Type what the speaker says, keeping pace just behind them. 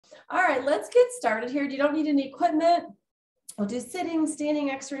All right, let's get started here. You don't need any equipment. We'll do sitting, standing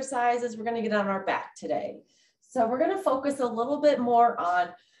exercises. We're going to get on our back today. So we're going to focus a little bit more on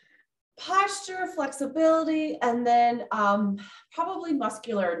posture, flexibility, and then probably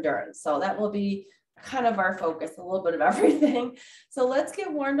muscular endurance. So that will be kind of our focus, a little bit of everything. So let's get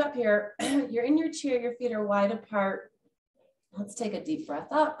warmed up here. You're in your chair, your feet are wide apart. Let's take a deep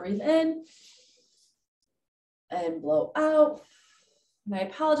breath up, breathe in and blow out. And I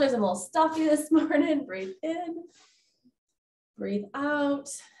apologize, I'm a little stuffy this morning. Breathe in, breathe out.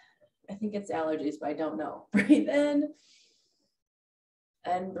 I think it's allergies, but I don't know. Breathe in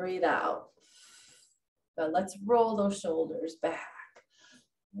and breathe out. But let's roll those shoulders back.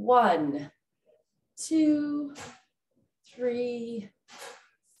 1, 2, 3,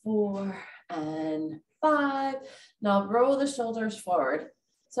 4, and 5. Now roll the shoulders forward.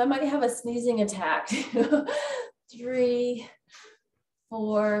 So I might have a sneezing attack. 3,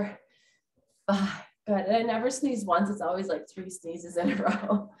 4, 5. Good. And I never sneeze once. It's always like 3 sneezes in a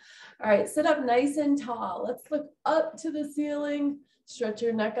row. All right, sit up nice and tall. Let's look up to the ceiling. Stretch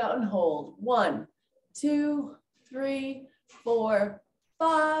your neck out and hold. 1, 2, 3, 4,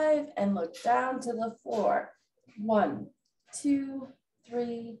 5. And look down to the floor. 1, 2,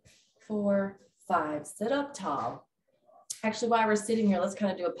 3, 4, 5. Sit up tall. Actually, while we're sitting here, let's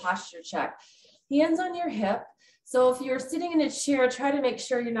kind of do a posture check. Hands on your hip. So if you're sitting in a chair, try to make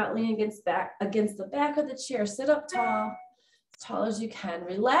sure you're not leaning against the back of the chair. Sit up tall, as tall as you can.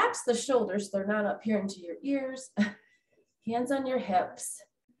 Relax the shoulders so they're not up here into your ears. Hands on your hips.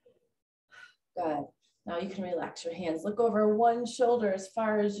 Good. Now you can relax your hands. Look over one shoulder as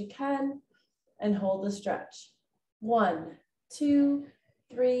far as you can and hold the stretch. 1, 2,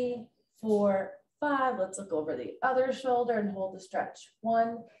 3, 4, 5. Let's look over the other shoulder and hold the stretch.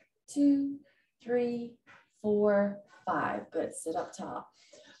 1, 2, 3, 4, 5. Good. Sit up tall.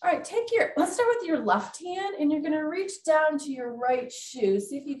 All right, let's start with your left hand and you're going to reach down to your right shoe.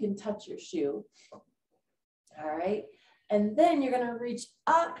 See if you can touch your shoe. All right. And then you're going to reach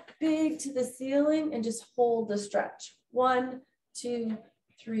up big to the ceiling and just hold the stretch. 1, 2,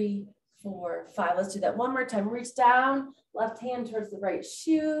 3, 4, 5. Let's do that one more time. Reach down, left hand towards the right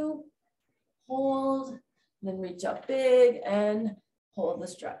shoe. Hold, then reach up big and hold the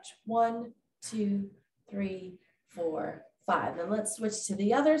stretch. 1, 2, 3, 4, 5. Then let's switch to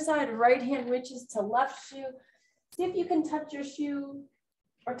the other side. Right hand reaches to left shoe. See if you can touch your shoe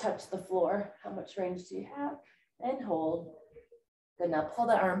or touch the floor. How much range do you have? And hold. Good. Now pull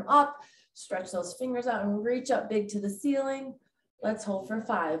the arm up, stretch those fingers out and reach up big to the ceiling. Let's hold for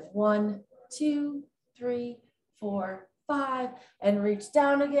 5. 1, 2, 3, 4, 5. And reach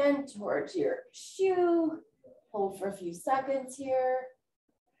down again towards your shoe. Hold for a few seconds here.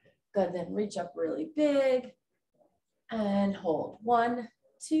 Good. Then reach up really big and hold. 1,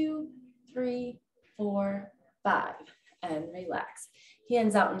 2, 3, 4, 5. And relax.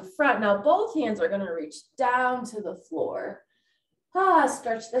 Hands out in front. Now both hands are going to reach down to the floor.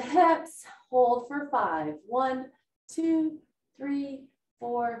 Stretch the hips. Hold for 5. 1, 2, 3,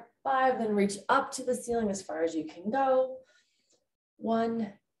 4, 5. Then reach up to the ceiling as far as you can go.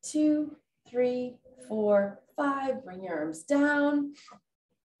 1, 2, 3, 4, 5. Bring your arms down.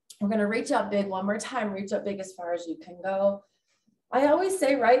 We're going to reach up big one more time. Reach up big as far as you can go. I always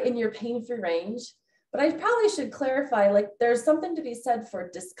say right in your pain-free range, but I probably should clarify, like there's something to be said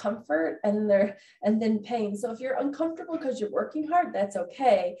for discomfort and then pain. So if you're uncomfortable because you're working hard, that's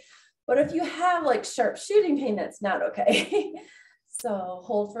okay. But if you have like sharp shooting pain, that's not okay. So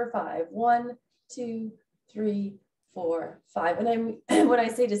hold for 5. 1, 2, 3, 4, 5. And when I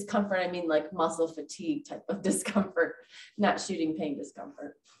say discomfort, I mean like muscle fatigue type of discomfort, not shooting pain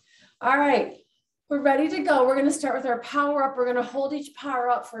discomfort. All right, we're ready to go. We're going to start with our power up. We're going to hold each power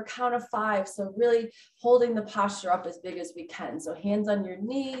up for a count of 5. So really holding the posture up as big as we can. So hands on your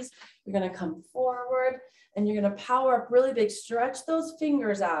knees. You're going to come forward and you're going to power up really big. Stretch those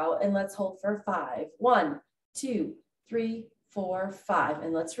fingers out and let's hold for 5. 1, 2, 3, 4, 5.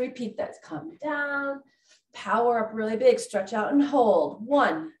 And let's repeat that. Come down, power up really big. Stretch out and hold.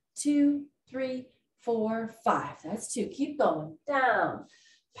 1, 2, 3, 4, 5. That's 2. Keep going. Down.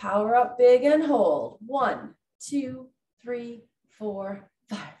 Power up big and hold. 1, 2, 3, 4,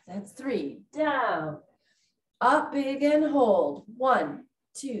 5. That's 3. Down. Up big and hold. 1,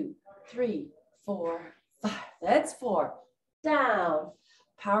 2, 3, 4, 5. That's 4. Down.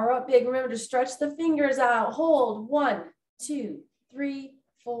 Power up big. Remember to stretch the fingers out. Hold. 1, 2, 3,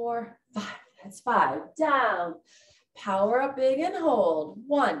 4, 5. That's 5. Down. Power up big and hold.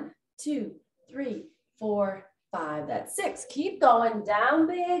 1, 2, 3, 4, 5. That's 6. Keep going. Down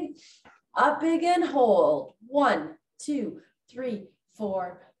big, up big and hold. 1, 2, 3,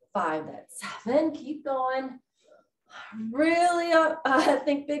 4, 5, that's 7. Keep going. Really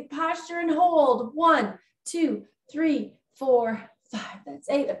think big posture and hold. 1, 2, 3, 4, 5, that's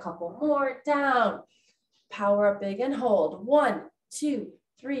 8. A couple more, down. Power up big and hold. 1, 2,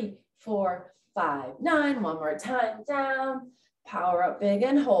 3, 4, 5, 9. One more time, down. Power up big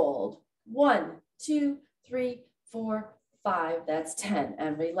and hold. 1, 2, 3, 4, 5, that's 10.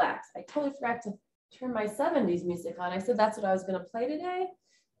 And relax. I totally forgot to turn my 70s music on. I said that's what I was going to play today.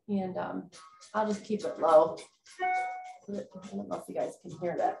 And I'll just keep it low. I don't know if you guys can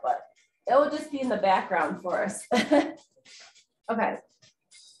hear that, but it will just be in the background for us. Okay.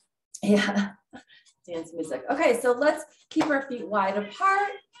 Yeah. Dance music. Okay, so let's keep our feet wide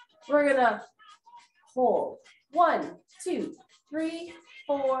apart. We're going to hold. 1, 2, 3,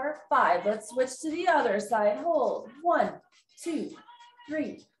 4, 5. Let's switch to the other side. Hold. 1, 2,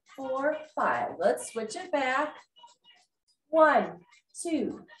 3, 4, 5. Let's switch it back. 1,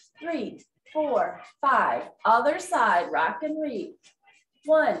 2, 3, 4, 5. Other side. Rock and reach.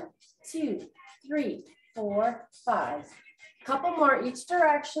 1, 2, 3, 4, 5. Couple more each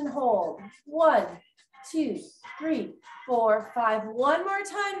direction. Hold. 1, 2, 3, 4, 5. One more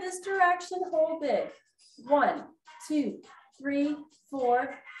time this direction. Hold big. 1, 2, 3,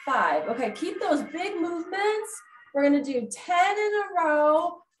 4, 5. Okay, keep those big movements. We're going to do 10 in a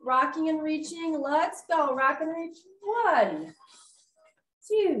row. Rocking and reaching. Let's go. Rock and reach. 1,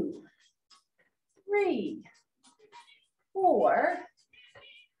 2, 3, 4,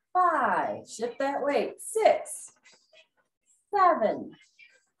 5. Shift that weight. 6, 7,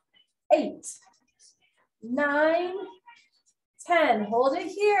 8, 9, 10. Hold it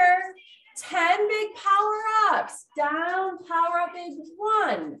here. 10 big power ups. Down, power up big.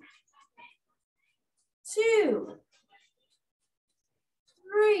 1, 2,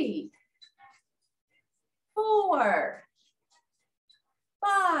 3, 4,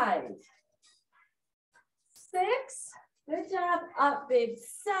 5, 6. Good job. Up big.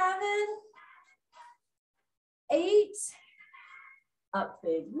 7, 8. Up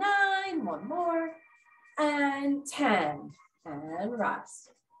big. 9. One more. And 10. And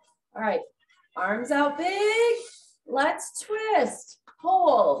rest. All right. Arms out big. Let's twist.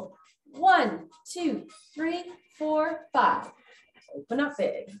 Hold. 1, 2, 3, 4, 5. Open up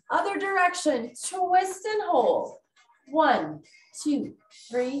big. Other direction. Twist and hold. 1, 2,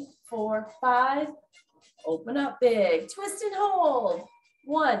 3, 4, 5. Open up big. Twist and hold.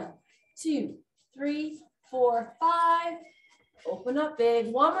 1, 2, 3, 4, 5. Open up big.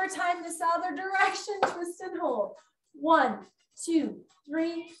 One more time this other direction. Twist and hold. 1, 2,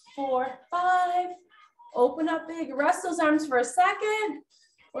 3, 4, 5. Open up big. Rest those arms for a second.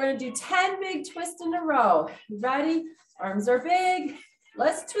 We're going to do 10 big twists in a row. Ready? Arms are big.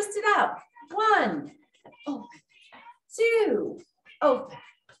 Let's twist it out. 1, open. 2, open.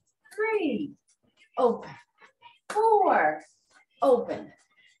 3, open. 4, open.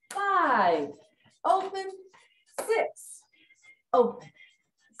 5, open. 6, open.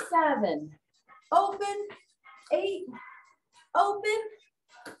 7, open. 8, open.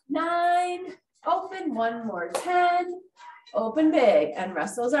 9, open. One more. 10, open big, and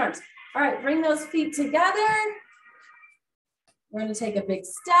rest those arms. All right, bring those feet together. We're going to take a big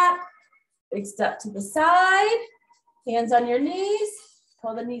step to the side. Hands on your knees.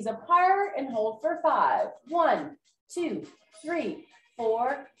 Pull the knees apart and hold for 5. 1, 2, 3,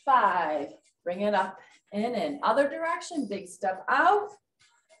 4, 5. Bring it up and in. Other direction, big step out.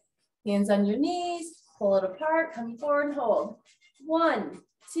 Hands on your knees. Pull it apart. Come forward and hold. 1,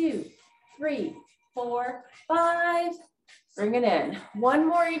 2, 3, 4, 5. Bring it in. One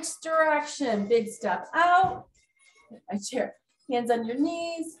more each direction. Big step out. My chair. Hands on your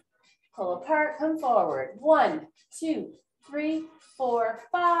knees. Pull apart. Come forward. 1, 2, 3, 4,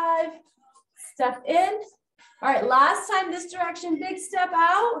 5. Step in. All right, last time this direction. Big step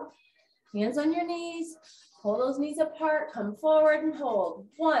out. Hands on your knees. Pull those knees apart. Come forward and hold.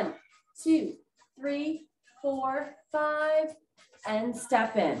 1, 2, 3, 4, 5. And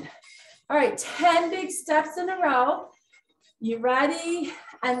step in. All right, 10 big steps in a row. You ready?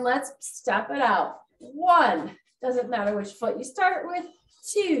 And let's step it out. 1, doesn't matter which foot you start with.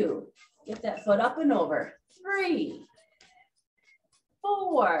 2, get that foot up and over. 3,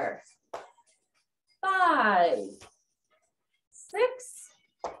 4, 5, 6,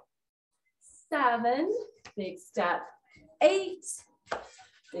 7, big step. 8,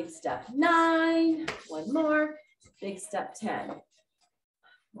 big step. 9, one more, big step. 10.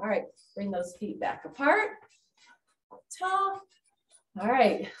 All right, bring those feet back apart. Tall. All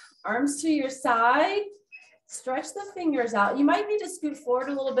right, arms to your side. Stretch the fingers out. You might need to scoot forward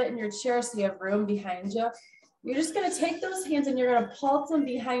a little bit in your chair so you have room behind you. You're just gonna take those hands and you're gonna pulse them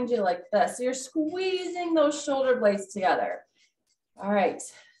behind you like this. So you're squeezing those shoulder blades together. All right.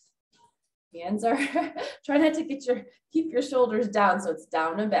 Hands are, try not to keep your shoulders down so it's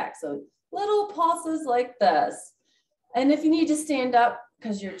down and back. So little pulses like this. And if you need to stand up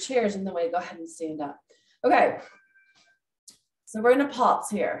because your chair's in the way, go ahead and stand up. Okay, so we're gonna pulse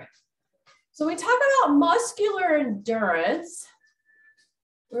here. So we talk about muscular endurance.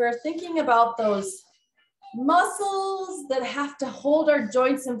 We're thinking about those muscles that have to hold our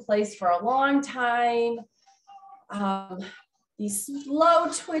joints in place for a long time. These slow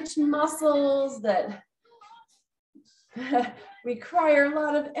twitch muscles that require a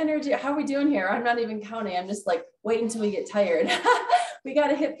lot of energy. How are we doing here? I'm not even counting. I'm just like, wait until we get tired. We got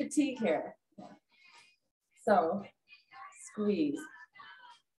to hit fatigue here. So squeeze.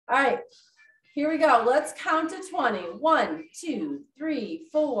 All right, here we go. Let's count to 20. 1, 2, 3,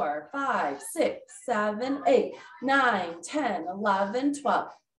 4, 5, 6, 7, 8, 9, 10, 11,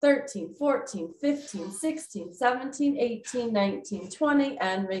 12. 13, 14, 15, 16, 17, 18, 19, 20,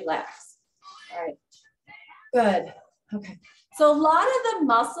 and relax. All right, good. Okay, so a lot of the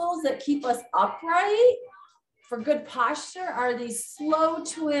muscles that keep us upright for good posture are these slow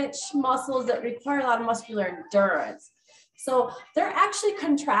twitch muscles that require a lot of muscular endurance. So they're actually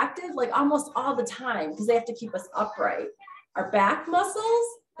contracted like almost all the time because they have to keep us upright. Our back muscles,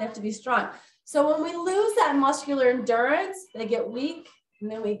 they have to be strong. So when we lose that muscular endurance, they get weak. And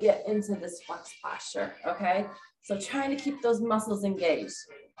then we get into this flex posture, okay? So trying to keep those muscles engaged.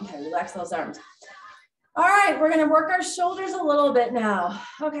 Okay, relax those arms. All right, we're gonna work our shoulders a little bit now.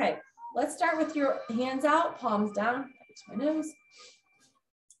 Okay, let's start with your hands out, palms down, touch my nose.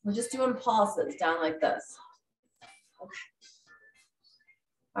 We're just doing pulses down like this. Okay.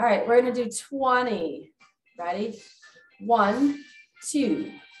 All right, we're gonna do 20. Ready? 1,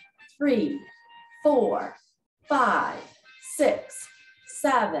 2, 3, 4, 5, 6,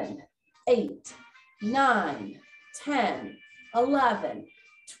 7, 8, 9, 10, 11,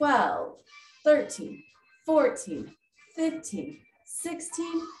 12, 13, 14, 15,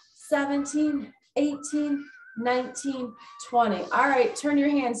 16, 17, 18, 19, 20. All right, turn your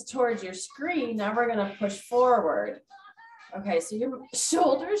hands towards your screen. Now we're gonna push forward. Okay, so your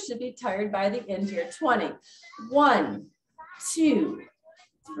shoulders should be tired by the end here. 20. 1, 2,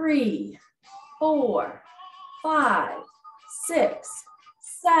 3, 4, 5, 6,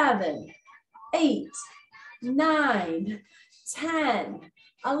 7, 8, 9, 10,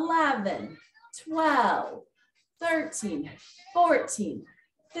 11, 12, 13, 14,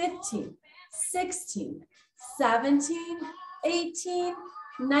 15, 16, 17, 18,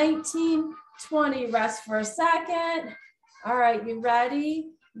 19, 20. Rest for a second. All right, you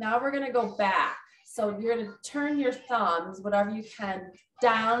ready? Now we're gonna go back. So you're gonna turn your thumbs, whatever you can,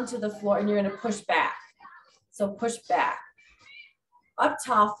 down to the floor and you're gonna push back. So push back. Up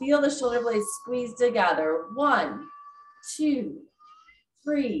top, feel the shoulder blades squeeze together. 1, 2,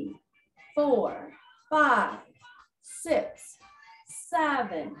 3, 4, 5, 6,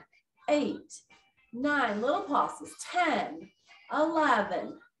 7, 8, 9. Little pauses. 10,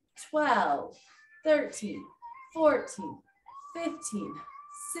 11, 12, 13, 14, 15,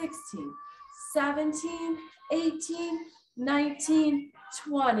 16, 17, 18, 19,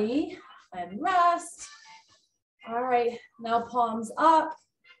 20. And rest. All right, now palms up.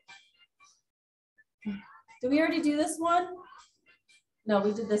 Did we already do this one? No,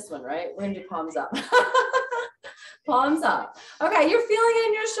 we did this one, right? We're gonna do palms up. Palms up. Okay, you're feeling it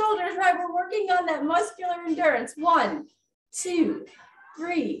in your shoulders, right? We're working on that muscular endurance. 1, 2,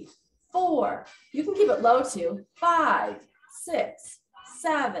 3, 4. You can keep it low too. 5, 6,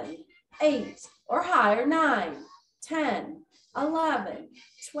 7, 8, or higher. 9, 10, 11,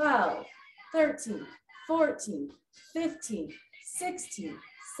 12, 13, 14, 15, 16,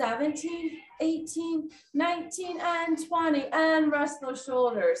 17, 18, 19, and 20. And rest those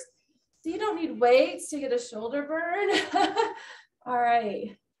shoulders. So you don't need weights to get a shoulder burn. All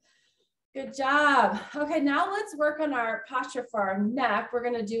right. Good job. Okay, now let's work on our posture for our neck. We're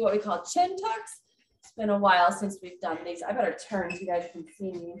going to do what we call chin tucks. It's been a while since we've done these. I better turn so you guys can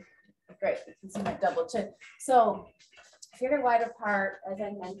see me. Great, you can see my double chin. So feet are wide apart, as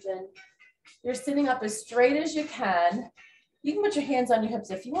I mentioned. You're sitting up as straight as you can. You can put your hands on your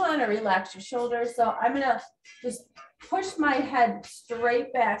hips if you want, or relax your shoulders. So I'm going to just push my head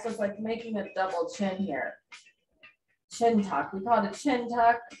straight back. So it's like making a double chin here. Chin tuck. We call it a chin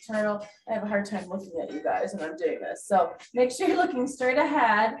tuck, turtle. I have a hard time looking at you guys when I'm doing this. So make sure you're looking straight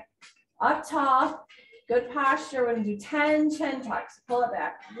ahead, up top, good posture. We're going to do 10 chin tucks. Pull it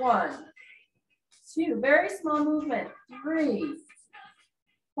back. 1, 2, very small movement. 3,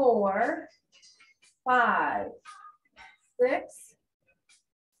 4, 5, 6,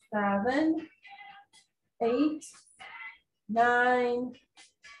 7, 8, 9,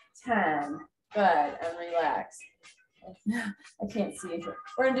 10. Good, and relax. I can't see it.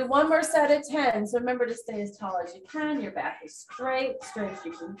 We're gonna do one more set of 10. So remember to stay as tall as you can. Your back is straight as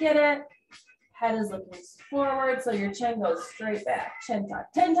you can get it. Head is looking forward, so your chin goes straight back. Chin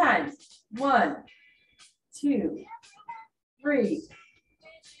tuck. 10 times. 1, 2, 3,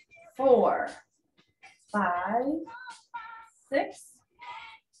 4, 5, 6,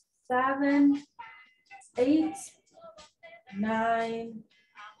 7, 8, 9,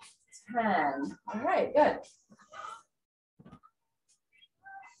 10. All right, good.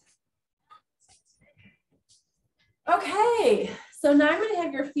 Okay, so now I'm going to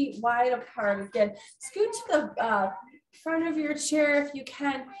have your feet wide apart again. Scoot to the front of your chair if you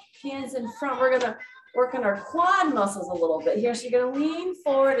can, hands in front. We're going to work on our quad muscles a little bit here. So you're going to lean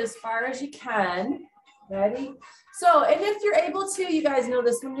forward as far as you can. Ready? So, and if you're able to, you guys know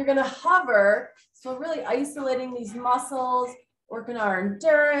this, when you're going to hover, so really isolating these muscles, working our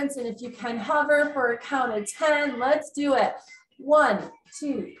endurance, and if you can hover for a count of 10, let's do it. 1,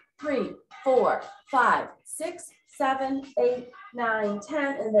 2, 3, 4, 5, 6, 7, 8, 9,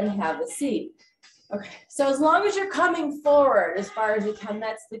 10, and then have a seat. Okay, so as long as you're coming forward as far as you can,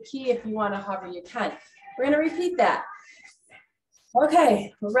 that's the key. If you want to hover, you can. We're going to repeat that.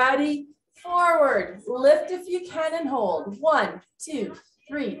 Okay, ready? Forward. Lift if you can and hold. 1, 2,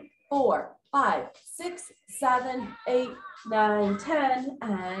 3, 4, 5, 6, 7, 8, 9, 10,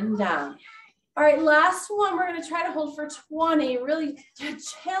 and down. All right, last one. We're going to try to hold for 20, really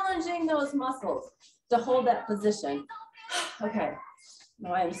challenging those muscles to hold that position. Okay.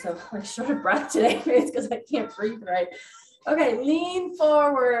 No, I'm so like short of breath today. It's because I can't breathe right. Okay, lean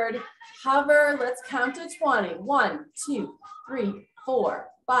forward, hover. Let's count to 20. 1, 2, 3, 4,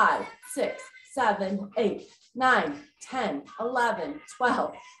 5, 6, 7, 8, 9, 10, 11,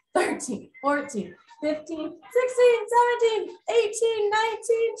 12, 13, 14, 15, 16, 17, 18,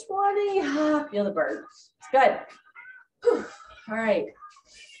 19, 20. Feel the burn. Good. Whew. All right.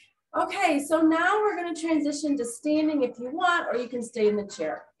 Okay, so now we're going to transition to standing if you want, or you can stay in the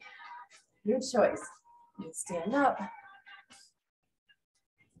chair. Your choice. You can stand up.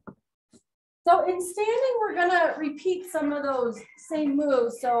 So in standing, we're going to repeat some of those same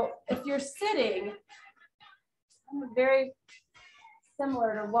moves. So if you're sitting, very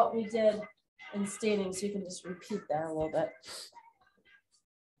similar to what we did in standing, so you can just repeat that a little bit.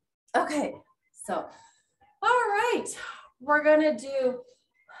 Okay, so all right, we're going to do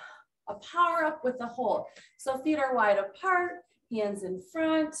a power up with the hold. So feet are wide apart, hands in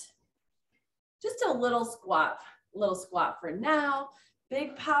front. Just a little squat for now.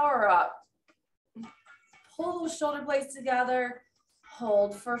 Big power up. Pull those shoulder blades together.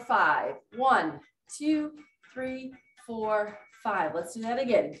 Hold for 5. 1, 2, 3, 4, 5. Let's do that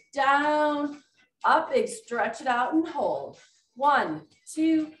again. Down, up, big, stretch it out and hold. 1,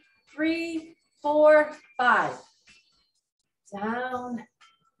 2, 3, 4, 5. Down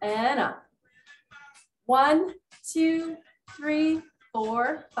and up. 1, 2, 3,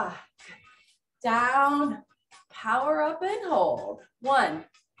 4, 5. Down, power up and hold. 1,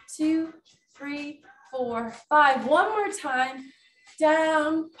 2, 3, 4, 5. One more time.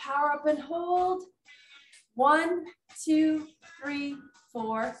 Down, power up and hold. 1, 2, 3,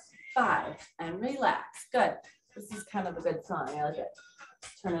 4, 5. And relax. Good. This is kind of a good song. I like it.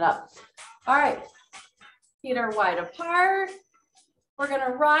 Turn it up. All right. Feet are wide apart. We're going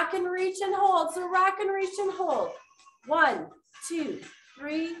to rock and reach and hold. So rock and reach and hold. 1, 2,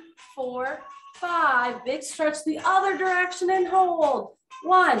 3, 4, 5. Big stretch the other direction and hold.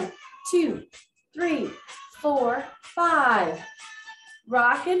 1, 2, 3, 4, 5.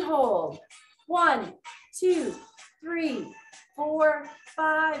 Rock and hold. 1, 2, 3, 4,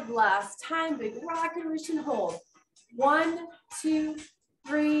 5. Last time. Big rock and reach and hold. 1, 2,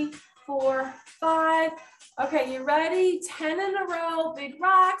 3, 4, 5. Okay, you ready? 10 in a row, big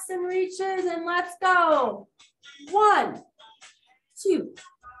rocks and reaches, and let's go. 1, 2,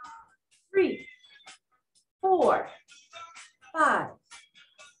 3, 4, 5,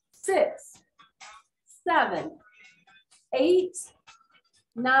 6, 7, 8,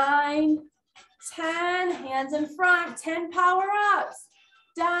 9, 10. Hands in front, 10 power ups.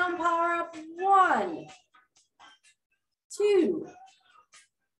 Down, power up. 1, 2,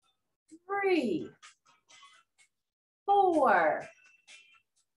 3, 4,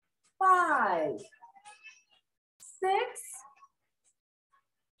 5, 6,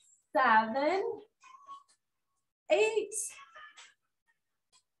 7, 8,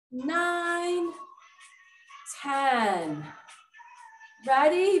 9, 10.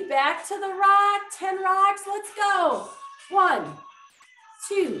 Ready? Back to the rock. 10 rocks. Let's go. 1,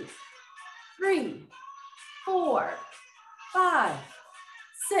 2, 3, 4, 5,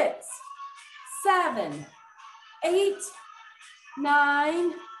 6, 7, 8,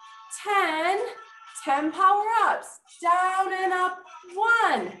 9, 10. 10 power-ups. Down and up.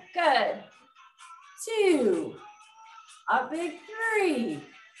 1. Good. 2. A big 3.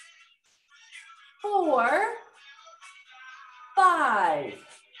 4, 5,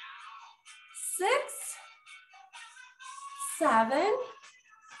 6, 7,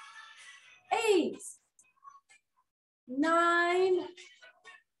 8, 9,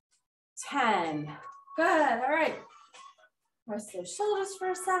 10. Good. All right. Press those shoulders for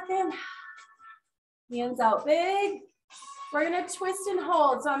a second. Hands out big. We're going to twist and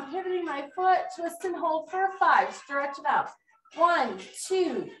hold. So I'm pivoting my foot, twist and hold for 5. Stretch it out. 1,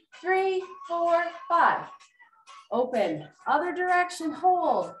 2, 3, 4, 5. Open. Other direction.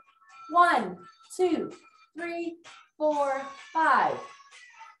 Hold. 1, 2, 3, 4, 5.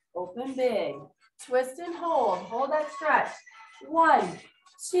 Open big. Twist and hold. Hold that stretch. 1,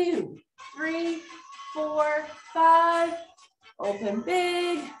 2, 3, 4, 5. Open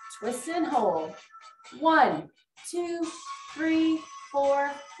big. Twist and hold. 1, 2, 3,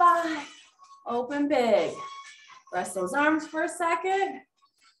 4, 5. Open big. Rest those arms for a second.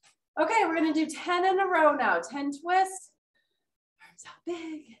 Okay, we're gonna do 10 in a row now. 10 twists. Arms out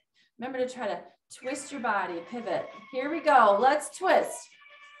big. Remember to try to twist your body, pivot. Here we go. Let's twist.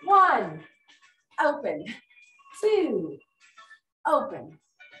 1, open. 2, open.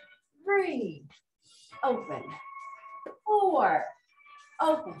 3, open. 4,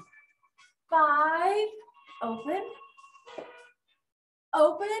 open. 5, open.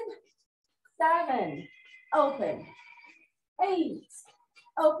 Open. 7, open. 8,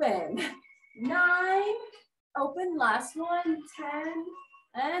 open. 9, open. Last one. 10,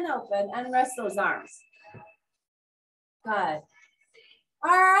 and open. And rest those arms. Good. All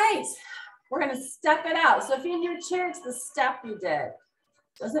right. We're going to step it out. So if you're in your chair, it's the step you did.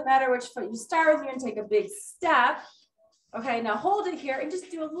 Doesn't matter which foot you start with. You're going to take a big step. Okay, now hold it here and just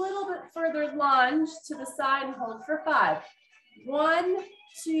do a little bit further lunge to the side and hold for 5. 1,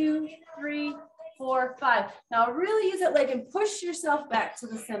 2, 3, 4, 5. Now really use that leg and push yourself back to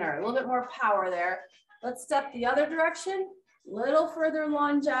the center. A little bit more power there. Let's step the other direction. Little further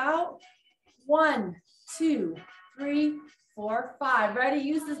lunge out. 1, 2, 3, 4, 5. Ready?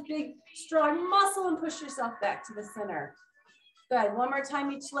 Use this big, strong muscle and push yourself back to the center. Good. One more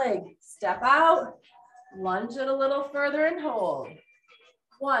time each leg. Step out. Lunge it a little further and hold.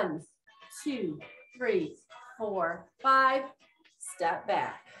 1, 2, 3, 4, 5. Step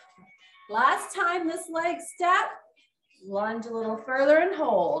back. Last time this leg step. Lunge a little further and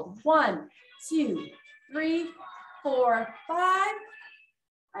hold. 1, 2, 3, 4, 5.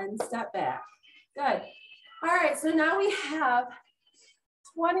 And step back. Good. All right, so now we have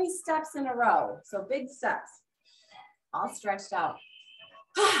 20 steps in a row. So big steps. All stretched out.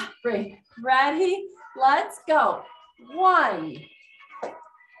 Breathe. Ready? Let's go. 1,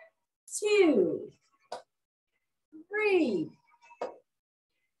 2, 3,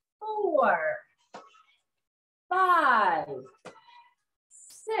 4, 5,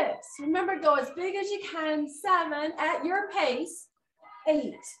 6. Remember, go as big as you can. 7 at your pace.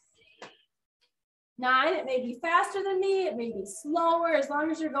 8, 9. It may be faster than me. It may be slower as long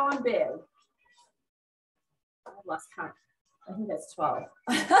as you're going big. I lost count. I think that's 12.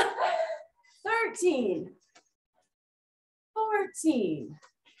 13, 14,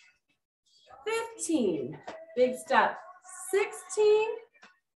 15, big step. 16,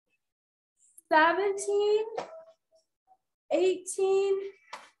 17, 18,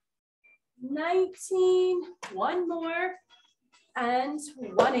 19, one more, and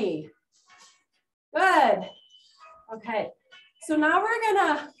 20. Good. Okay, so now we're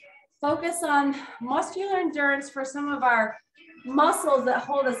gonna focus on muscular endurance for some of our muscles that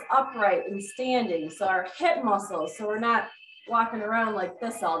hold us upright and standing. So our hip muscles, so we're not walking around like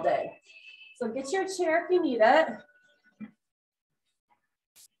this all day. So get your chair if you need it.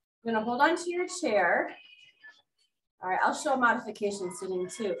 You're gonna hold on to your chair. All right, I'll show modification sitting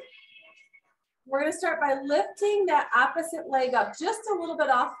too. We're gonna start by lifting that opposite leg up just a little bit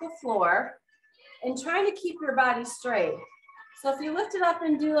off the floor and trying to keep your body straight. So if you lift it up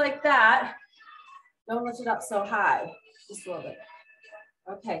and do like that, don't lift it up so high, just a little bit.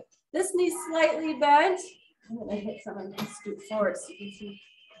 Okay, this knee's slightly bent. I'm gonna hit someone and scoot forward so you can see.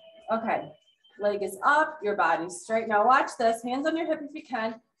 Okay, leg is up, your body's straight. Now watch this, hands on your hip if you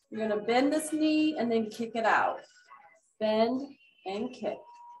can. You're gonna bend this knee and then kick it out. Bend and kick,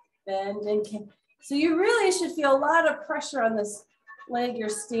 bend and kick. So you really should feel a lot of pressure on this leg you're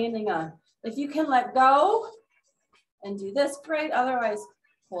standing on. If you can let go and do this, great. Otherwise,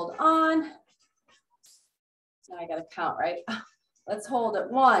 hold on. Now I gotta count, right? Let's hold it.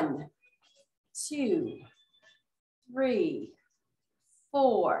 1, 2, 3,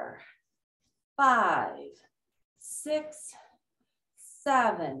 4, 5, 6,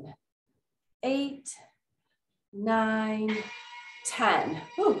 7, 8, 9, 10.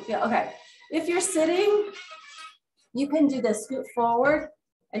 Ooh, yeah, okay. If you're sitting, you can do this, scoot forward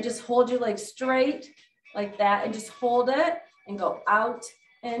and just hold your leg straight like that and just hold it and go out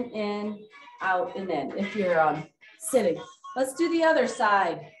and in, out and in if you're sitting. Let's do the other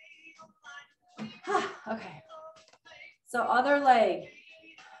side. Okay, so other leg.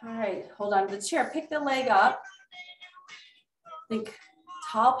 All right, hold on to the chair. Pick the leg up. Think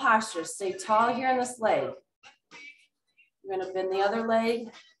tall posture. Stay tall here on this leg. You're gonna bend the other leg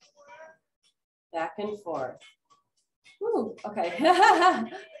back and forth. Ooh, okay.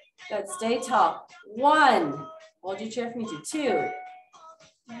 Good, stay tall. 1, hold your chair if you need to.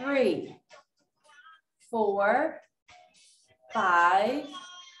 2, 3, 4, 5,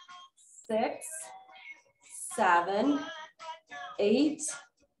 6, 7, 8,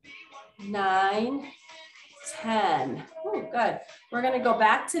 9, 10. Ooh, good. We're gonna go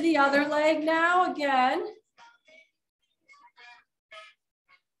back to the other leg now again.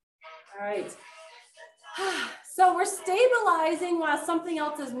 All right. So we're stabilizing while something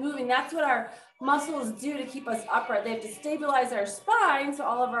else is moving. That's what our muscles do to keep us upright. They have to stabilize our spine so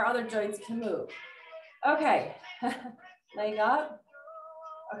all of our other joints can move. Okay, leg up.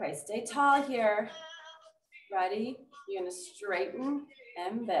 Okay, stay tall here. Ready? You're gonna straighten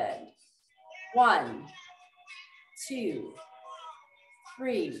and bend. 1, 2,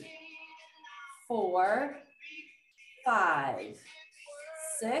 3, 4, 5,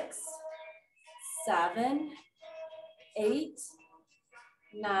 6, 7, 8,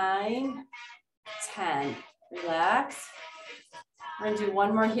 9, 10. Relax. We're gonna do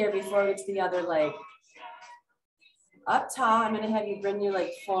one more here before we get to the other leg. Up tall, I'm gonna have you bring your leg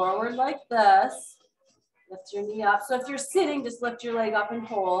forward like this. Lift your knee up. So if you're sitting, just lift your leg up and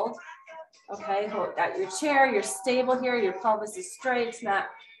hold. Okay, hold at your chair, you're stable here, your pelvis is straight, it's not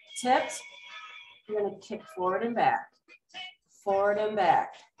tipped. You're gonna kick forward and back. Forward and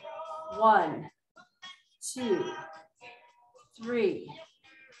back. 1, 2, 3,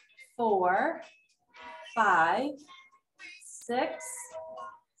 4, 5, 6,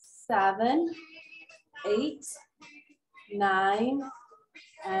 7, 8, 9,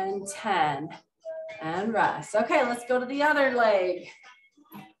 and 10. And rest. Okay, let's go to the other leg.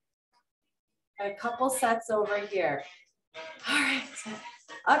 Got a couple sets over here. All right,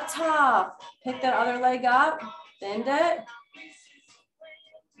 up top. Pick that other leg up, bend it.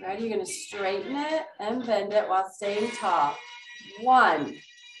 Ready, you're gonna straighten it and bend it while staying tall. 1,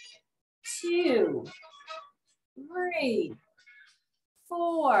 2, 3,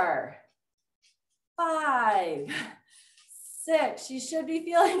 4, 5, 6. You should be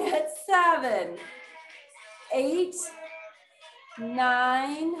feeling it. 7, 8,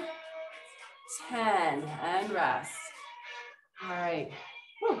 9, 10, and rest. All right.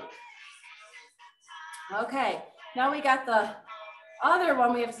 Whew. Okay, now we got the other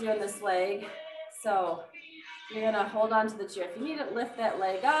one we have to do on this leg. So you're gonna hold on to the chair. If you need it, lift that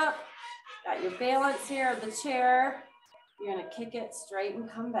leg up. Got your balance here of the chair. You're gonna kick it straight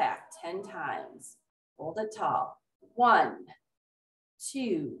and come back 10 times. Hold it tall. 1,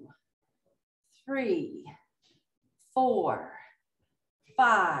 2, 3, 4,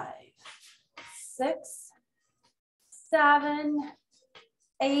 5, 6, 7,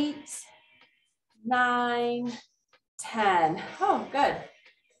 8, 9, 10. Oh, good.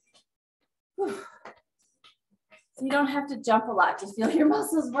 Whew. So you don't have to jump a lot to feel your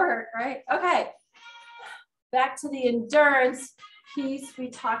muscles work, right? Okay, back to the endurance piece we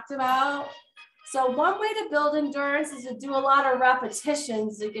talked about. So one way to build endurance is to do a lot of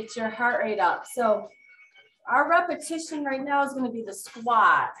repetitions to get your heart rate up. So our repetition right now is going to be the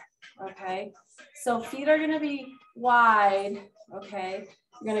squat, okay? So feet are going to be wide, okay?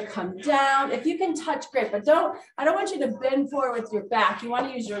 You're going to come down. If you can touch, great, but I don't want you to bend forward with your back. You want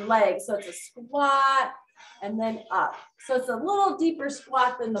to use your legs. So it's a squat and then up. So it's a little deeper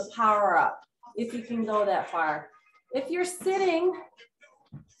squat than the power up, if you can go that far. If you're sitting,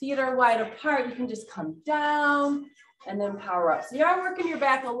 feet are wide apart, you can just come down and then power up. So you are working your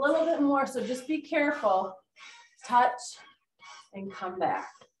back a little bit more, so just be careful. Touch and come back.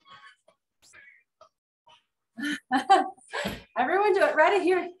 Everyone do it. Ready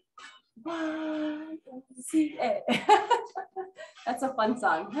here. YMCA. That's a fun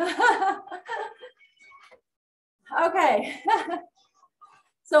song. Okay.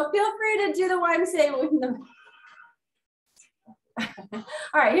 So feel free to do the YMCA with them.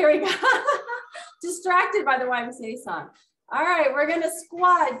 All right, here we go. Distracted by the YMCA song. All right, we're gonna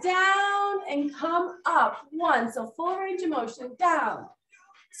squat down and come up. 1, so full range of motion, down.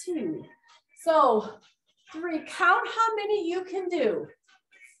 2, so 3, count how many you can do.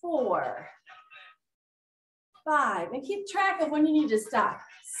 4, 5, and keep track of when you need to stop.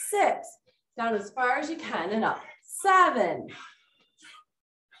 6, down as far as you can and up. 7,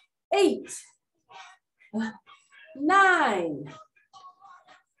 8, 9,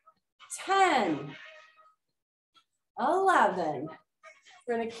 10, 11.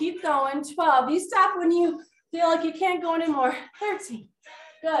 We're gonna keep going. 12. You stop when you feel like you can't go anymore. 13.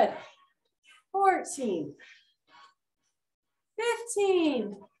 Good. 14.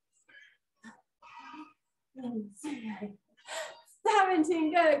 15.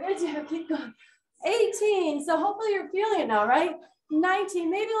 17. Good. Good job. Keep going. 18. So hopefully you're feeling it now, right? 19.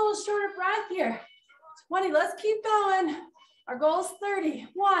 Maybe a little shorter breath here. 20. Let's keep going. Our goal is 30.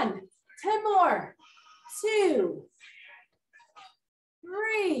 1. 10 more. 2.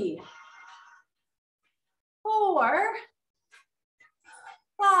 3. 4.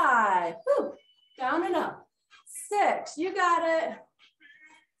 5. Whew. Down and up. 6. You got it.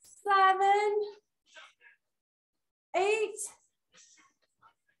 7. 8.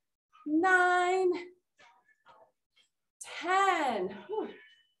 9. 10. Whew.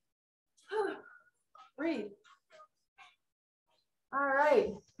 Whew. Breathe. All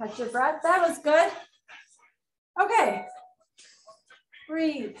right, catch your breath. That was good. Okay,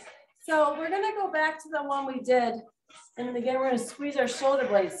 breathe. So we're gonna go back to the one we did. And again, we're gonna squeeze our shoulder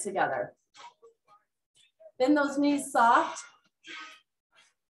blades together. Bend those knees soft.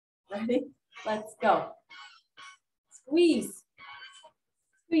 Ready? Let's go. Squeeze,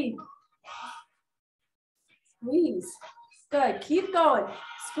 squeeze, squeeze. Good, keep going.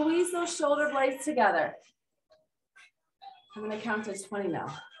 Squeeze those shoulder blades together. I'm gonna count to 20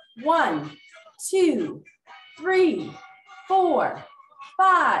 now. 1, 2, 3, 4,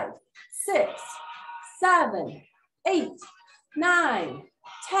 5, 6, 7, 8, 9,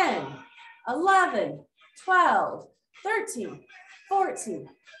 10, 11, 12, 13, 14,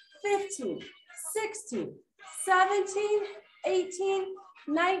 15, 16, 17, 18,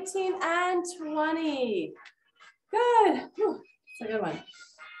 19, and 20. Good. Whew. That's a good one.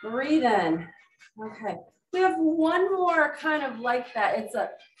 Breathe in. Okay. We have one more kind of like that. It's a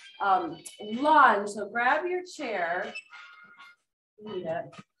lunge. So grab your chair.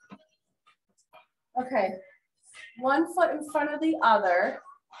 Okay. One foot in front of the other.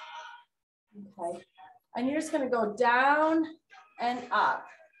 Okay. And you're just going to go down and up.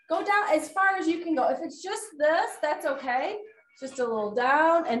 Go down as far as you can go. If it's just this, that's okay. Just a little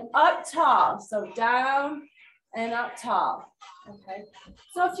down and up tall. So down and up tall. Okay.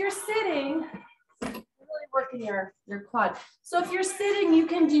 So if you're sitting, really working your quad. So if you're sitting, you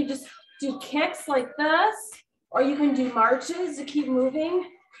can just do kicks like this, or you can do marches to keep moving.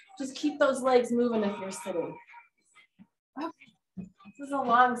 Just keep those legs moving if you're sitting. Okay. This is a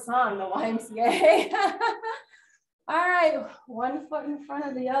long song, the YMCA. All right, one foot in front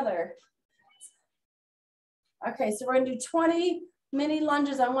of the other. Okay, so we're gonna do 20 mini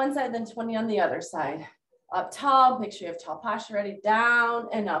lunges on one side, then 20 on the other side. Up tall, make sure you have tall posture ready. Down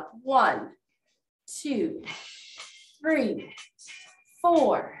and up. 1, 2, 3,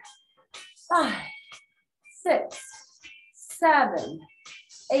 4, 5, 6, 7,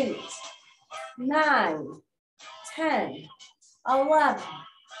 8, 9, 10, 11,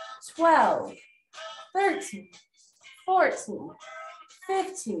 12, 13, 14,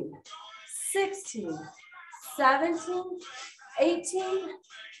 15, 16, 17, 18,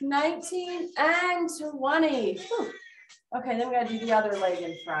 19, and 20. Whew. Okay, then we gotta do the other leg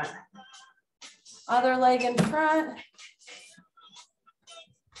in front. Other leg in front.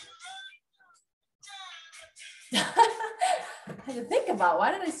 I had to think about,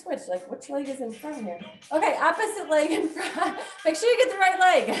 why did I switch? Like, which leg is in front here? Okay, opposite leg in front. Make sure you get the right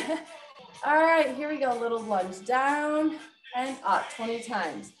leg. All right, here we go, little lunge. Down and up 20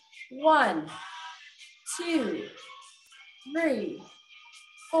 times. 1, 2, 3,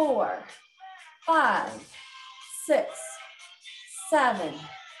 4, 5, 6, 7,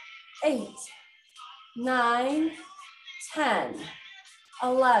 8, 9, 10,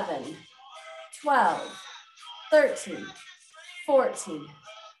 11, 12, 13, 14,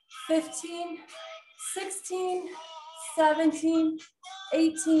 15, 16, 17,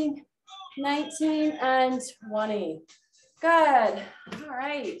 18, 19, and 20. Good. All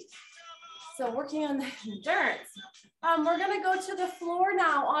right. So working on the endurance. We're going to go to the floor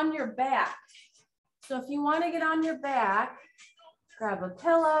now on your back. So if you want to get on your back, grab a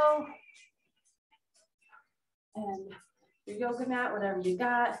pillow and your yoga mat, whatever you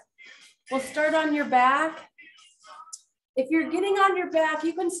got. We'll start on your back. If you're getting on your back,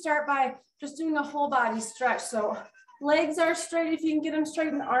 you can start by just doing a whole body stretch. So legs are straight, if you can get them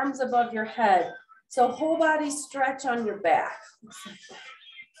straight, and arms above your head. So whole body stretch on your back.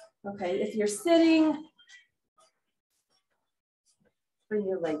 Okay, if you're sitting, bring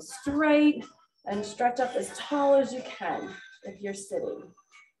your legs straight and stretch up as tall as you can if you're sitting.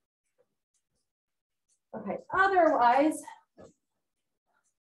 Okay, otherwise, you're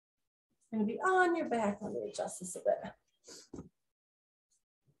gonna be on your back. Let me adjust this a bit.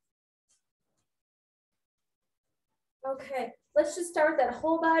 Okay, let's just start with that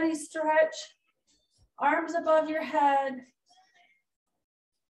whole body stretch. Arms above your head.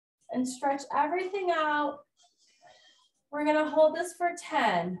 And stretch everything out. We're gonna hold this for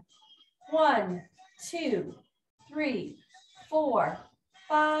 10. 1, 2, 3, 4,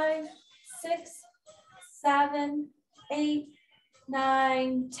 5, 6, 7, 8,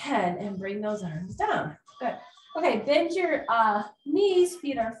 9, 10, and bring those arms down. Good. Okay, bend your knees,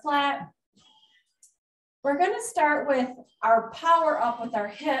 feet are flat. We're gonna start with our power up with our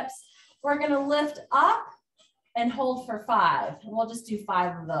hips. We're gonna lift up and hold for 5. And we'll just do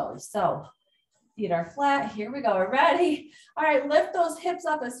 5 of those. So feet are flat, here we go, we're ready. All right, lift those hips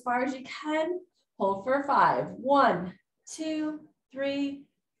up as far as you can. Hold for 5. 1, 2, 3,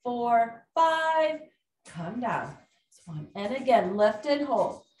 4, 5. Come down. 1. And again, lift and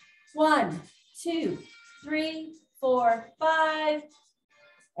hold. 1, 2, 3, 4, 5.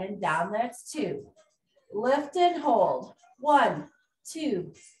 And down, that's 2. Lift and hold. 1,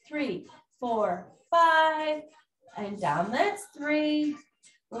 2, 3, 4, 5. And down, that's 3.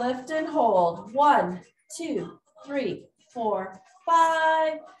 Lift and hold. 1, 2, 3, 4,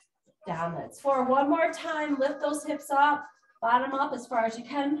 5. Down, that's 4. One more time. Lift those hips up. Bottom up as far as you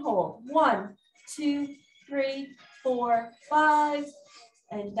can. Hold. 1, 2, 3, 4, 5.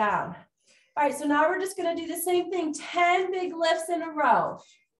 And down. All right, so now we're just going to do the same thing. 10 big lifts in a row.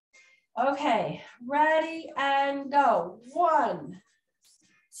 Okay, ready and go. 1,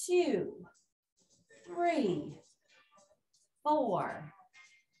 2, 3, 4,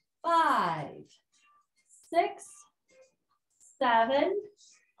 5, 6, 7,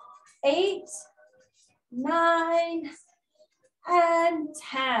 8, 9, and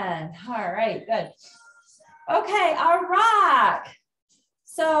 10. All right, good. Okay, our rock.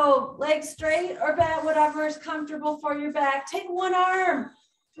 So legs straight or bent, whatever is comfortable for your back. Take one arm,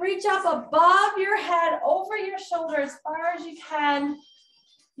 reach up above your head, over your shoulder as far as you can.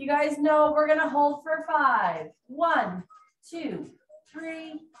 You guys know we're gonna hold for 5. 1, 2,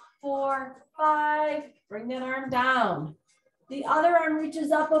 3, 4, 5. Bring that arm down. The other arm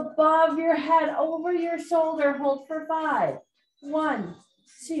reaches up above your head, over your shoulder. Hold for 5. 1,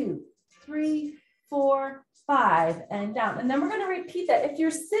 2, 3, 4, 5, and down. And then we're going to repeat that. If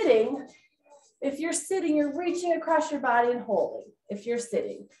you're sitting, you're reaching across your body and holding. If you're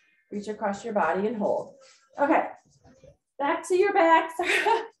sitting, reach across your body and hold. Okay, back to your backs.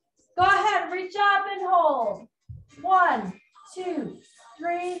 Go ahead, reach up and hold. 1, 2,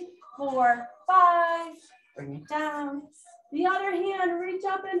 3, 4, 5. Bring it down. The other hand, reach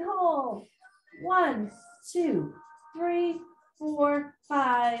up and hold. 1, 2, 3, 4,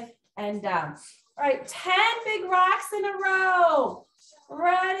 5, and down. All right, 10 big rocks in a row.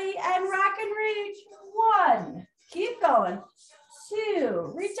 Ready, and rock and reach. 1, keep going.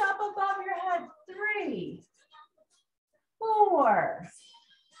 2, reach up above your head. 3, 4,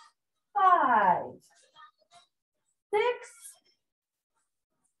 5, 6,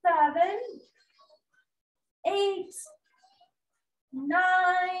 7, 8,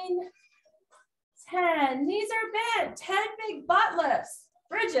 9, 10. Knees are bent. 10 big butt lifts.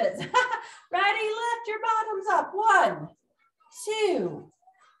 Bridges. Ready? Lift your bottoms up. 1, 2,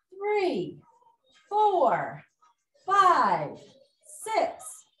 3, 4, 5,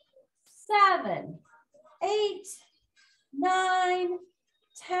 6, 7, 8, 9,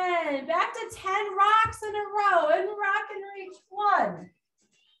 10. Back to 10 rocks in a row. And rock and reach. 1,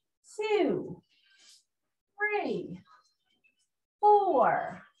 2, 3,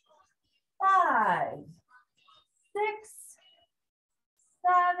 4, 5, 6,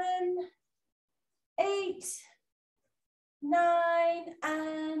 7, 8, 9,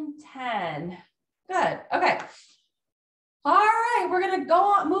 and 10. Good. Okay. All right. We're going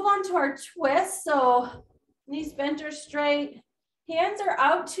to move on to our twist. So knees bent or straight. Hands are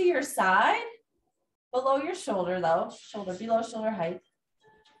out to your side, below your shoulder though. Below shoulder height.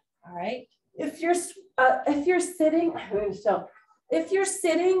 All right. If you're sitting,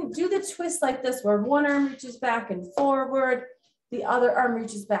 do the twist like this, where one arm reaches back and forward. The other arm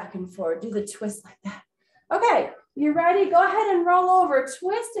reaches back and forward. Do the twist like that. Okay, you ready? Go ahead and roll over.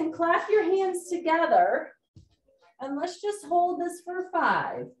 Twist and clap your hands together. And let's just hold this for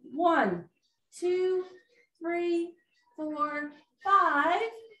 5. 1, 2, 3, 4, 5.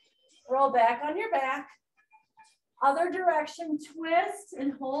 Roll back on your back. Other direction, twist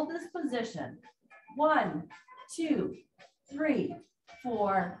and hold this position. 1, 2, 3,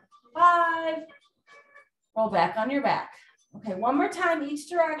 4, 5. Roll back on your back. Okay, one more time, each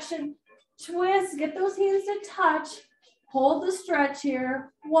direction. Twist, get those hands to touch. Hold the stretch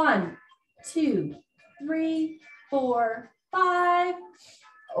here. 1, 2, 3, 4, 5.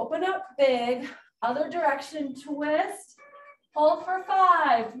 Open up big. Other direction, twist. Hold for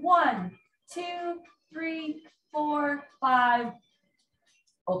 5. 1, 2, 3, 4, 5.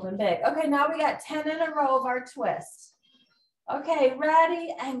 Open big. Okay, now we got 10 in a row of our twist. Okay,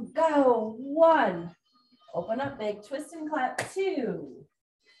 ready and go. 1. Open up big, twist and clap. 2.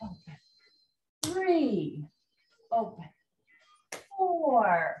 Open. 3. Open.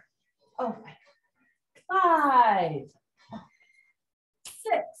 4. Open. 5.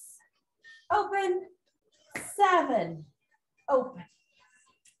 6. Open. 7. Open.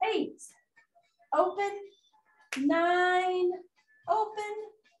 8. Open. 9. Open.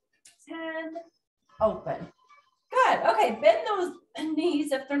 10. Open. Good. Okay, bend those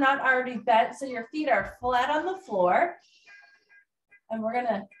knees if they're not already bent so your feet are flat on the floor. And we're going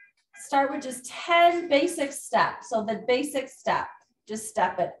to start with just 10 basic steps. So the basic step, just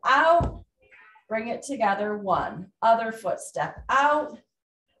step it out, bring it together. 1. Other foot, step out.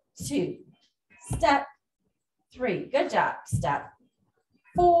 2. Step. 3. Good job. Step.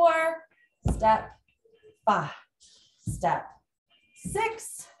 4. Step. 5. Step.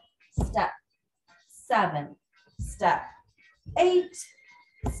 6. Step. 7. Step. 8.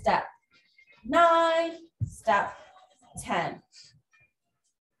 Step. 9. Step. 10.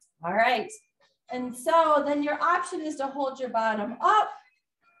 All right. And so then your option is to hold your bottom up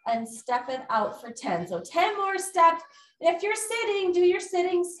and step it out for 10. So 10 more steps. If you're sitting, do your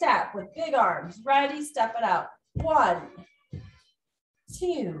sitting step with big arms. Ready? Step it out. 1,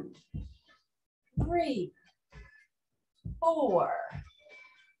 2, 3, 4,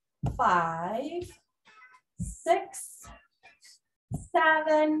 5, 6,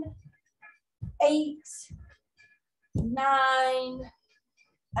 7, 8, 9,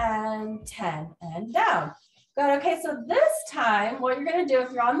 and 10, and down. Good. Okay, so this time, what you're going to do,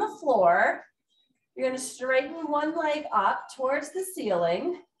 if you're on the floor, you're going to straighten one leg up towards the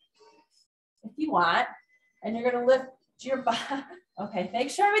ceiling, if you want, and you're going to lift your back. Okay, make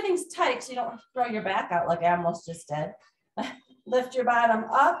sure everything's tight so you don't throw your back out like I almost just did. Lift your bottom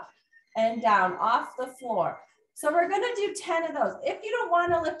up and down off the floor. So we're going to do 10 of those. If you don't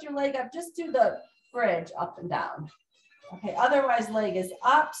want to lift your leg up, just do the bridge up and down. Okay, otherwise leg is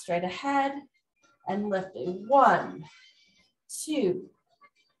up, straight ahead, and lifting. 1, 2,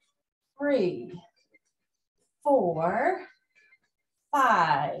 3, 4,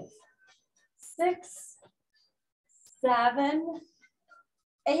 5, 6, 7,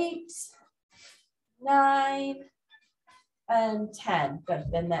 8, 9, and 10.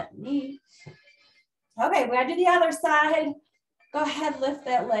 Good, bend that knee. Okay, we're gonna do the other side. Go ahead, lift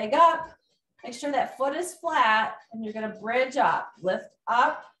that leg up. Make sure that foot is flat, and you're gonna bridge up. Lift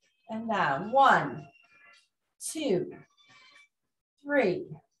up and down. 1, 2, 3,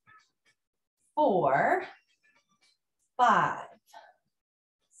 4, 5,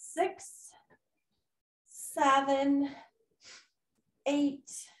 6, 7, 8,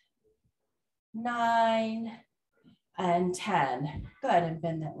 9, and 10. Good, and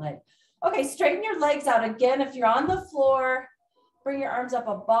bend that leg. Okay, straighten your legs out again. If you're on the floor, bring your arms up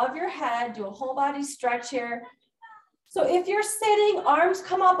above your head. Do a whole body stretch here. So if you're sitting, arms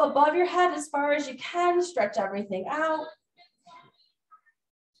come up above your head as far as you can. Stretch everything out.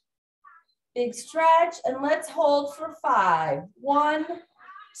 Big stretch, and let's hold for 5. 1,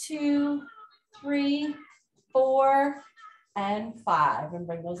 2, 3, 4, and 5. And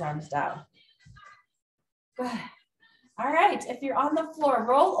bring those arms down. Good. All right, if you're on the floor,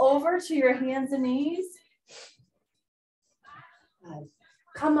 roll over to your hands and knees.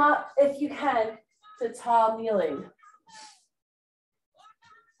 Come up, if you can, to tall kneeling.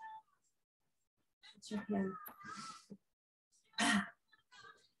 Put your hand. I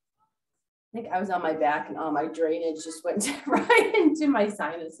think I was on my back and all my drainage just went right into my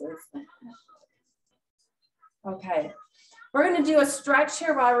sinuses. Okay, we're going to do a stretch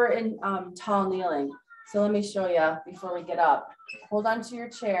here while we're in tall kneeling. So let me show you before we get up. Hold on to your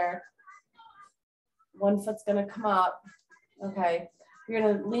chair. One foot's going to come up. Okay, you're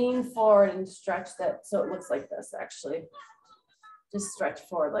going to lean forward and stretch that so it looks like this actually. Just stretch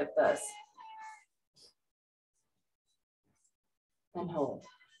forward like this. And hold.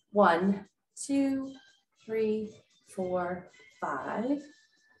 1, 2, 3, 4, 5.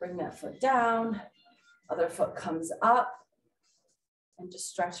 Bring that foot down. Other foot comes up. And just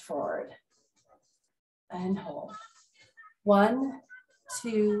stretch forward. And hold. 1,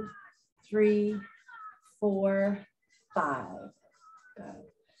 2, 3, 4, 5. Good.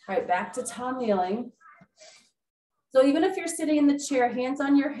 All right, back to tall kneeling. So even if you're sitting in the chair, hands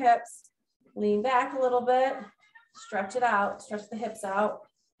on your hips, lean back a little bit, stretch it out, stretch the hips out.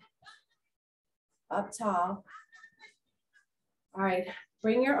 Up tall. All right,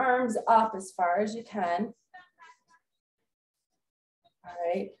 bring your arms up as far as you can. All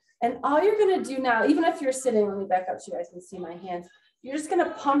right, and all you're gonna do now, even if you're sitting, let me back up so you guys can see my hands. You're just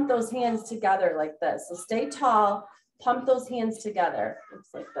gonna pump those hands together like this. So stay tall, pump those hands together. Looks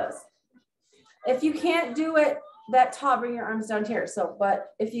like this. If you can't do it that tall, bring your arms down here. So, but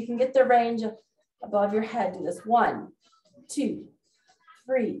if you can get the range above your head, do this. 1, 2,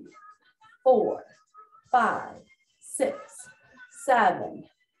 3, 4, 5, 6, 7,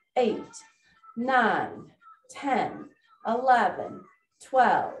 8, 9, 10, 11,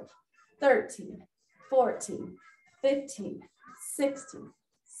 12, 13, 14, 15, 16,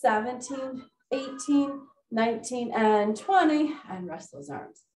 17, 18, 19, and 20, and rest those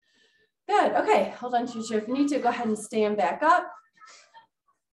arms. Good, okay, hold on to your chair. If you need to, go ahead and stand back up.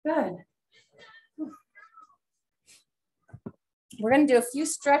 Good. We're gonna do a few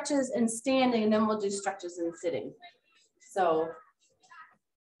stretches in standing, and then we'll do stretches in sitting. So,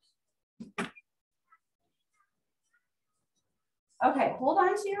 okay, hold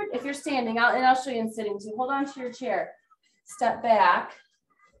on to your, if you're standing, I'll show you in sitting too. Hold on to your chair. Step back.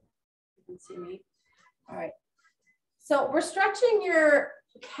 You can see me. All right. So we're stretching your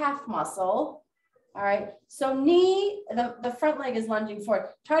calf muscle. All right. So knee, the front leg is lunging forward.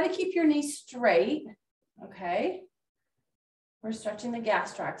 Try to keep your knee straight. Okay. We're stretching the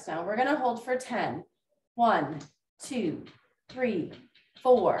gastrocs now. We're going to hold for 10. 1, 2, 3,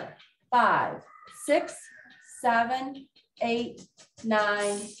 4, 5, 6, 7, 8,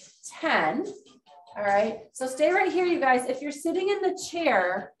 9, 10. All right. So stay right here, you guys. If you're sitting in the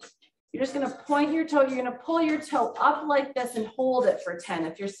chair, you're just going to point your toe. You're going to pull your toe up like this and hold it for 10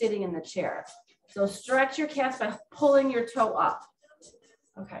 if you're sitting in the chair. So stretch your calves by pulling your toe up.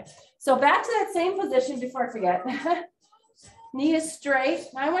 Okay. So back to that same position before I forget. Knee is straight.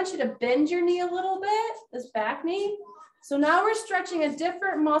 Now I want you to bend your knee a little bit, this back knee. So now we're stretching a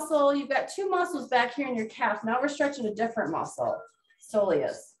different muscle. You've got 2 muscles back here in your calf. Now we're stretching a different muscle,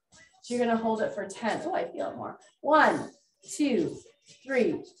 soleus. So you're going to hold it for 10. Oh, I feel it more. 1, 2,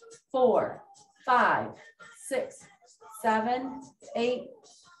 3, 4, 5, 6, 7, 8,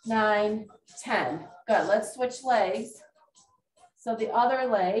 9, 10. Good. Let's switch legs. So the other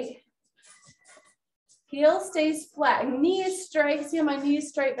leg. Heel stays flat. Knee is straight. See how my knee is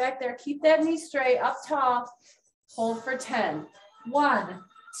straight back there? Keep that knee straight, up tall. Hold for 10. 1,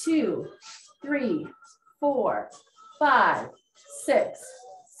 2, 3, 4, 5, 6,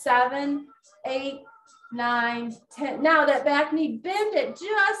 7, 8, 9, 10. Now that back knee, bend it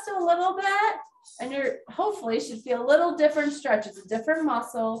just a little bit, and you're hopefully should feel a little different stretch. It's a different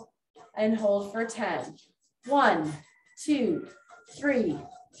muscle, and hold for 10. 1, 2, 3,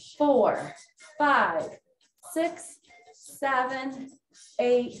 4, 5, 6, 7,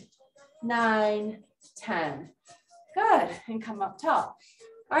 8, 9, 10. Good, and come up tall.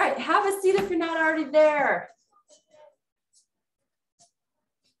 All right, have a seat if you're not already there.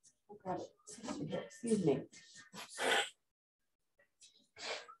 Excuse me.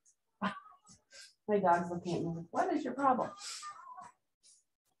 My dog's looking at me. What is your problem?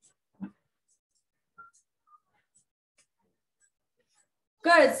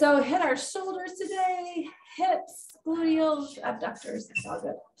 Good, so hit our shoulders today, hips, gluteals, abductors, it's all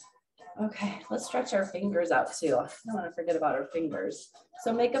good. Okay, let's stretch our fingers out too. I don't want to forget about our fingers.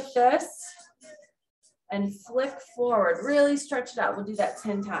 So make a fist and flick forward, really stretch it out. We'll do that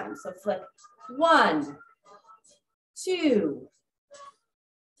 10 times. So flick 1, 2,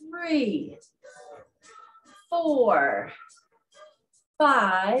 3, 4,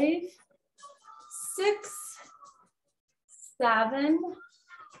 5, 6, 7,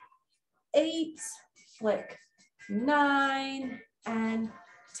 8, flick 9, and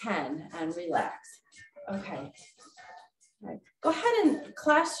 10, and relax. Okay. All right. Go ahead and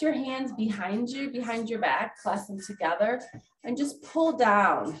clasp your hands behind you, behind your back, clasp them together, and just pull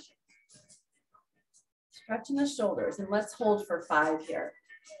down. Stretching the shoulders, and let's hold for 5 here.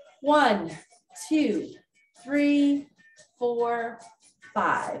 1, 2, 3, 4,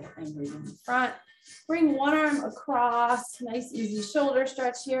 5, and breathe in the front. Bring one arm across. Nice, easy shoulder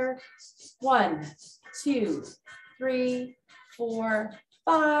stretch here. 1, 2, 3, 4,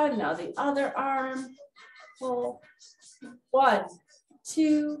 5. Now the other arm. Pull. 1,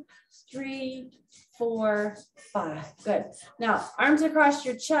 2, 3, 4, 5. Good. Now, arms across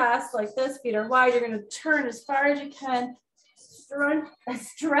your chest like this. Feet are wide. You're going to turn as far as you can.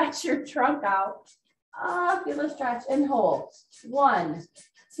 Stretch your trunk out. Feel the stretch and hold. 1,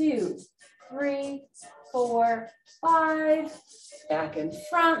 2, 3, 4, 5. Back and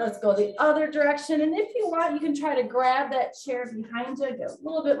front. Let's go the other direction. And if you want, you can try to grab that chair behind you. Get a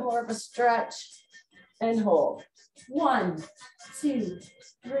little bit more of a stretch and hold. 1, 2,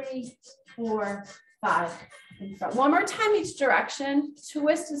 3, 4, 5. In front. One more time each direction.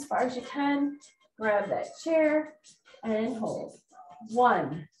 Twist as far as you can. Grab that chair and hold.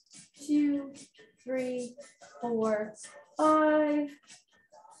 1, 2, 3, 4, 5.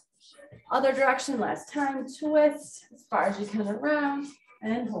 Other direction, last time, twist as far as you can around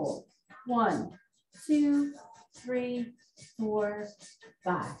and hold. 1, 2, 3, 4,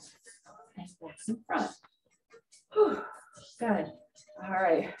 5. And back in front. Whew. Good. All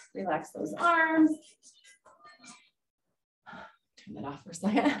right, relax those arms. Turn that off for a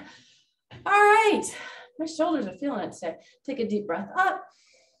second. All right, my shoulders are feeling it today. Take a deep breath up.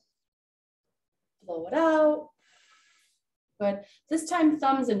 Blow it out. Good. This time,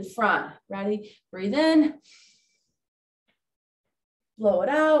 thumbs in front. Ready? Breathe in. Blow it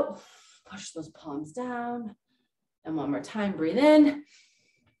out. Push those palms down. And one more time, breathe in.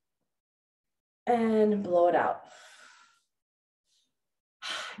 And blow it out.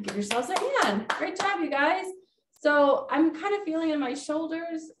 Give yourselves a hand. Great job, you guys. So I'm kind of feeling in my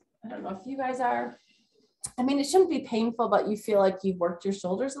shoulders. I don't know if you guys are. I mean, it shouldn't be painful, but you feel like you've worked your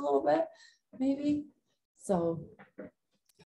shoulders a little bit, maybe. So